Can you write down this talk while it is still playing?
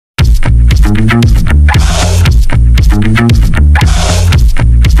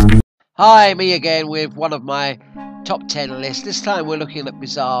Hi, me again with one of my top 10 lists. This time we're looking at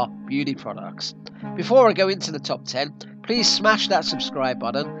bizarre beauty products. Before I go into the top 10, please smash that subscribe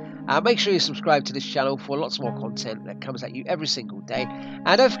button. Make sure you subscribe to this channel for lots more content that comes at you every single day.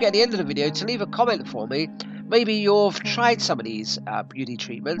 And don't forget at the end of the video to leave a comment for me. Maybe you've tried some of these beauty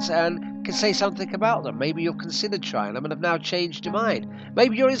treatments and can say something about them. Maybe you've considered trying them and have now changed your mind.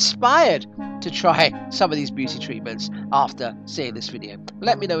 Maybe you're inspired to try some of these beauty treatments after seeing this video.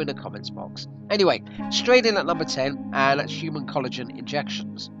 Let me know in the comments box. Anyway, straight in at number 10, and that's human collagen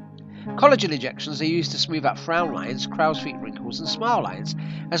injections. Collagen injections are used to smooth out frown lines, crow's feet wrinkles and smile lines,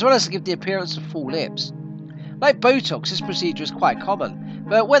 as well as to give the appearance of full lips. Like Botox, this procedure is quite common,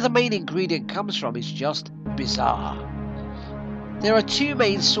 but where the main ingredient comes from is just bizarre. There are two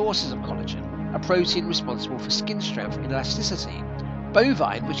main sources of collagen, a protein responsible for skin strength and elasticity,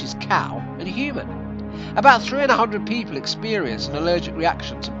 bovine, which is cow, and human. About 300 people experience an allergic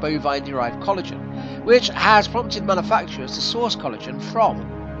reaction to bovine-derived collagen, which has prompted manufacturers to source collagen from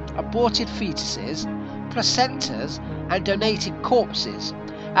aborted fetuses, placentas and donated corpses,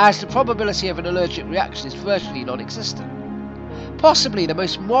 as the probability of an allergic reaction is virtually non-existent. Possibly the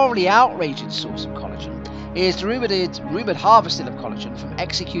most morally outraging source of collagen is the rumoured harvesting of collagen from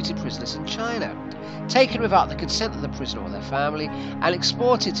executed prisoners in China, taken without the consent of the prisoner or their family and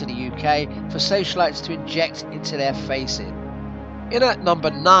exported to the UK for socialites to inject into their faces. In at number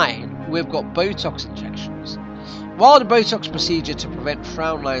 9, we've got Botox injections. While the Botox procedure to prevent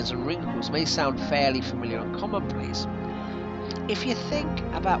frown lines and wrinkles may sound fairly familiar and commonplace, if you think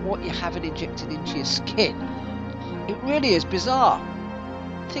about what you're having injected into your skin, it really is bizarre.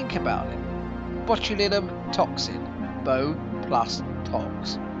 Think about it. Botulinum toxin, Bo plus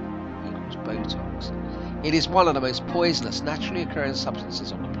tox equals Botox. It is one of the most poisonous naturally occurring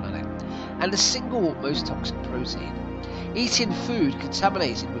substances on the planet, and the single most toxic protein. Eating food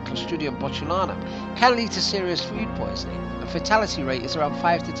contaminated with Clostridium botulinum can lead to serious food poisoning. The fatality rate is around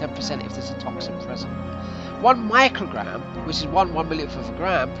 5 to 10% if there's a toxin present. 1 microgram, which is 1 millionth of a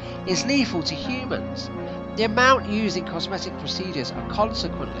gram, is lethal to humans. The amount used in cosmetic procedures are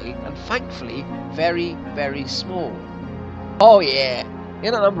consequently and thankfully very, very small. Oh yeah!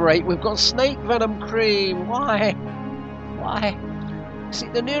 In at number 8 we've got snake venom cream. Why? See,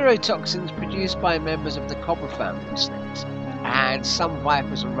 the neurotoxins produced by members of the cobra family of snakes, and some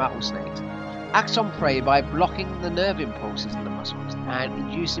vipers and rattlesnakes, act on prey by blocking the nerve impulses in the muscles and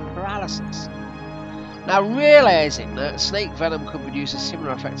inducing paralysis. Now, realising that snake venom could produce a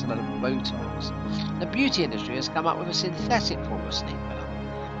similar effect to that of Botox, the beauty industry has come up with a synthetic form of snake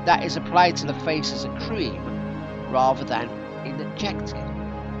venom that is applied to the face as a cream rather than injected.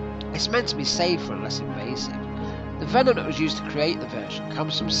 It's meant to be safer and less invasive. The venom that was used to create the version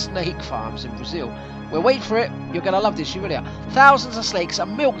comes from snake farms in Brazil, where, wait for it, you're going to love this, you really are, thousands of snakes are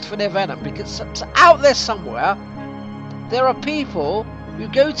milked for their venom because out there somewhere there are people who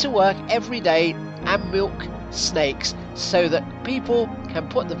go to work every day and milk snakes so that people can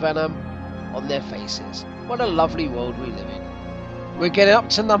put the venom on their faces. What a lovely world we live in. We're getting up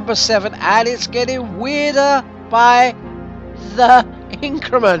to number 7 and it's getting weirder by the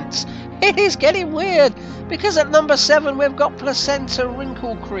increments. It is getting weird because at number 7 we've got placenta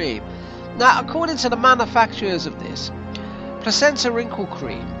wrinkle cream. Now, according to the manufacturers of this, placenta wrinkle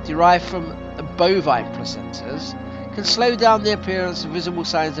cream derived from the bovine placentas can slow down the appearance of visible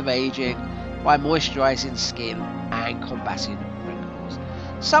signs of aging by moisturising skin and combating wrinkles.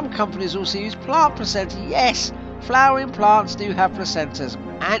 Some companies also use plant placenta. Yes, flowering plants do have placentas,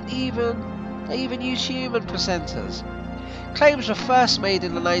 and they even use human placentas. Claims were first made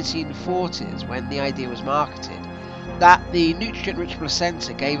in the 1940s when the idea was marketed that the nutrient-rich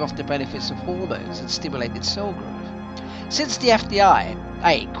placenta gave off the benefits of hormones and stimulated cell growth. Since the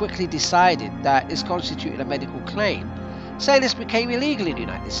FDA quickly decided that this constituted a medical claim, saying this became illegal in the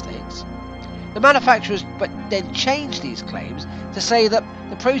United States. The manufacturers then changed these claims to say that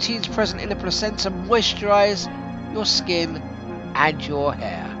the proteins present in the placenta moisturise your skin and your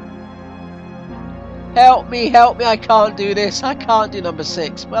hair. Help me, I can't do this. I can't do number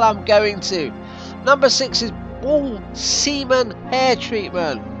 6, but I'm going to. Number 6 is bull semen hair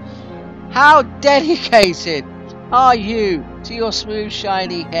treatment. How dedicated are you to your smooth,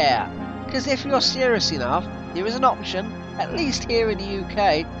 shiny hair? Because if you're serious enough, there is an option, at least here in the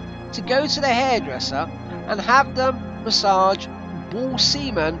UK, to go to the hairdresser and have them massage bull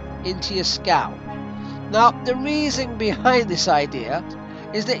semen into your scalp. Now, the reason behind this idea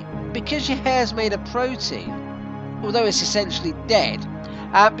is that because your hair is made of protein, although it's essentially dead,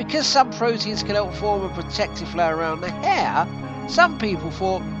 because some proteins can help form a protective layer around the hair, some people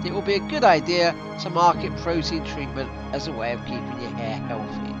thought it would be a good idea to market protein treatment as a way of keeping your hair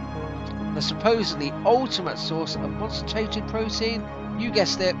healthy. The supposedly ultimate source of concentrated protein, you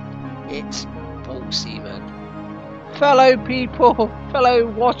guessed it, it's bull semen. Fellow people, fellow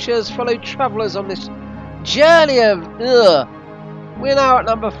watchers, fellow travellers on this journey of we're now at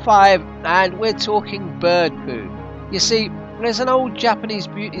number 5 and we're talking bird poo. You see, there's an old Japanese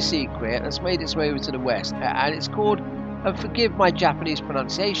beauty secret that's made its way over to the West, and it's called, and forgive my Japanese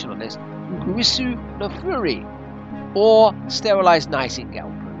pronunciation on this, Gurisu no Furi, or sterilised nightingale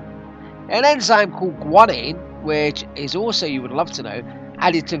poo. An enzyme called guanine, which is also, you would love to know,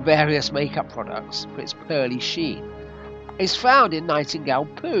 added to various makeup products for its pearly sheen, is found in nightingale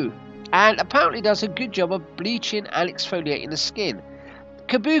poo, and apparently does a good job of bleaching and exfoliating the skin.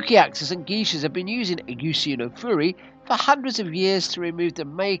 Kabuki actors and geishas have been using Gurisu no Furi for hundreds of years to remove the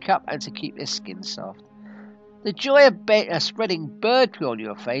makeup and to keep their skin soft. The joy of spreading bird poo on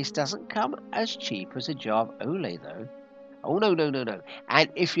your face doesn't come as cheap as a jar of Olay though. Oh no. And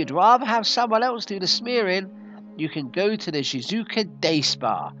if you'd rather have someone else do the smearing, you can go to the Shizuka Day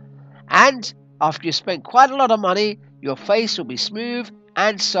Spa. And after you've spent quite a lot of money, your face will be smooth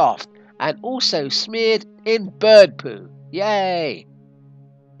and soft, and also smeared in bird poo. Yay!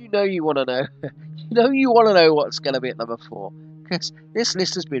 You know you want to know. You want to know what's going to be at number 4, because this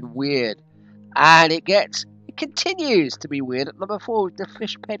list has been weird, and it continues to be weird at number 4 with the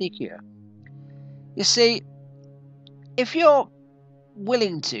fish pedicure. You see, if you're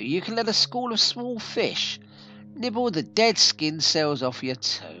willing to, you can let a school of small fish nibble the dead skin cells off your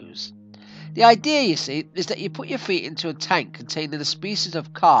toes. The idea, you see, is that you put your feet into a tank containing a species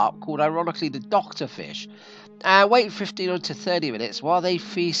of carp called ironically the doctor fish, and wait 15 to 30 minutes while they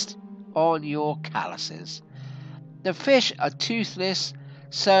feast on your calluses. The fish are toothless,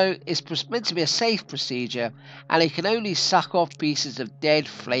 so it's meant to be a safe procedure, and they can only suck off pieces of dead,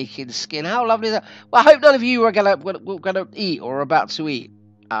 flaking skin. How lovely is that? Well, I hope none of you are going to eat or are about to eat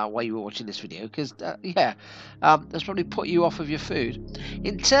while you were watching this video, because that's probably put you off of your food.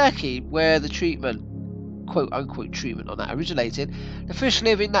 In Turkey, where the treatment, quote-unquote treatment on that originated, the fish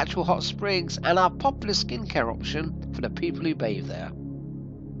live in natural hot springs and are a popular skincare option for the people who bathe there.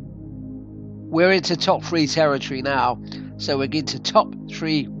 We're into top 3 territory now, so we're into top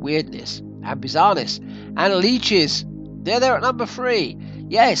 3 weirdness and bizarreness. And leeches, they're there at number 3.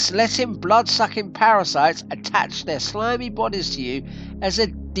 Yes, letting blood-sucking parasites attach their slimy bodies to you as a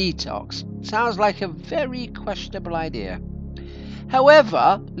detox. Sounds like a very questionable idea.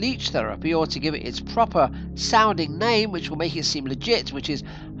 However, leech therapy, or to give it its proper sounding name, which will make it seem legit, which is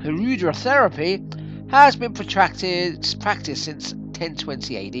hydrotherapy, has been practiced since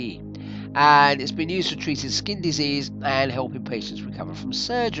 1020 AD. And it's been used for treating skin disease and helping patients recover from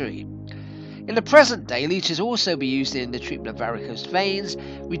surgery. In the present day, leeches also be used in the treatment of varicose veins,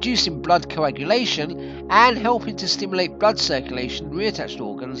 reducing blood coagulation and helping to stimulate blood circulation in reattached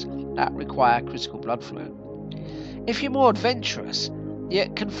organs that require critical blood flow. If you're more adventurous,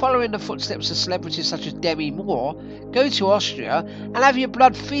 yet can follow in the footsteps of celebrities such as Demi Moore, go to Austria and have your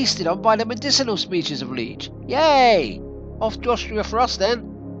blood feasted on by the medicinal species of leech. Yay! Off to Austria for us then.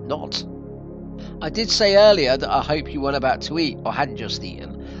 Not. I did say earlier that I hope you weren't about to eat or hadn't just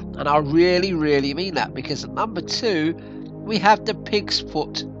eaten, and I really mean that, because at number 2 we have the pig's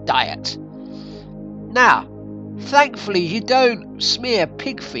foot diet. Now, thankfully you don't smear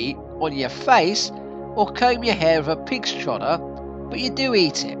pig feet on your face or comb your hair with a pig's trotter, but you do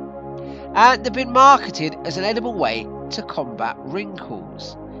eat it, and they've been marketed as an edible way to combat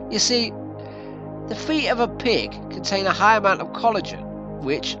wrinkles. You see, the feet of a pig contain a high amount of collagen,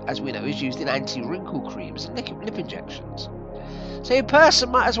 which, as we know, is used in anti-wrinkle creams and lip injections. So a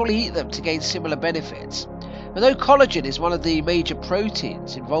person might as well eat them to gain similar benefits. Although collagen is one of the major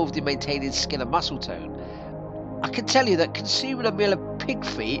proteins involved in maintaining skin and muscle tone, I can tell you that consuming a meal of pig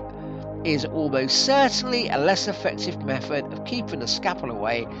feet is almost certainly a less effective method of keeping the scalpel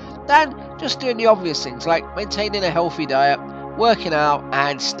away than just doing the obvious things like maintaining a healthy diet, working out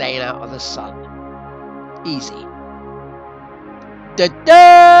and staying out of the sun. Easy.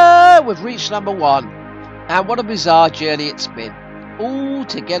 Da-da! We've reached number 1, and what a bizarre journey it's been, all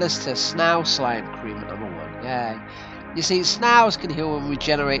to get us to snail slime cream at number 1. Yeah, you see, snails can heal and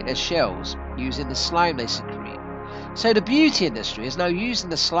regenerate their shells using the slime they secrete. So the beauty industry is now using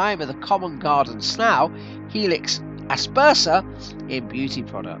the slime of the common garden snail, Helix aspersa, in beauty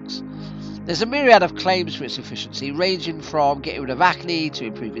products. There's a myriad of claims for its efficiency, ranging from getting rid of acne to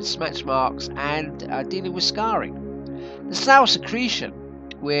improving smash marks and dealing with scarring. The snail secretion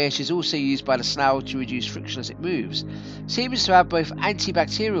which is also used by the snail to reduce friction as it moves, seems to have both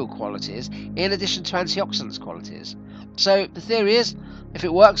antibacterial qualities in addition to antioxidant qualities. So the theory is, if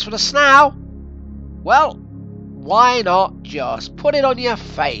it works for the snail, well, why not just put it on your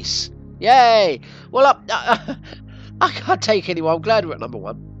face? Yay! Well, I can't take any more. I'm glad we're at number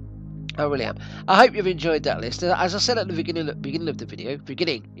 1. I really am. I hope you've enjoyed that list. As I said at the beginning of the video,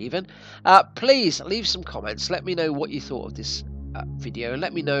 please leave some comments. Let me know what you thought of this video, and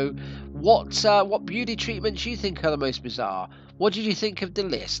let me know what beauty treatments you think are the most bizarre. What did you think of the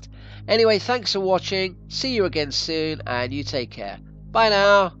list? Anyway, thanks for watching. See you again soon, and you take care. Bye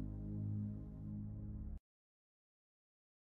now.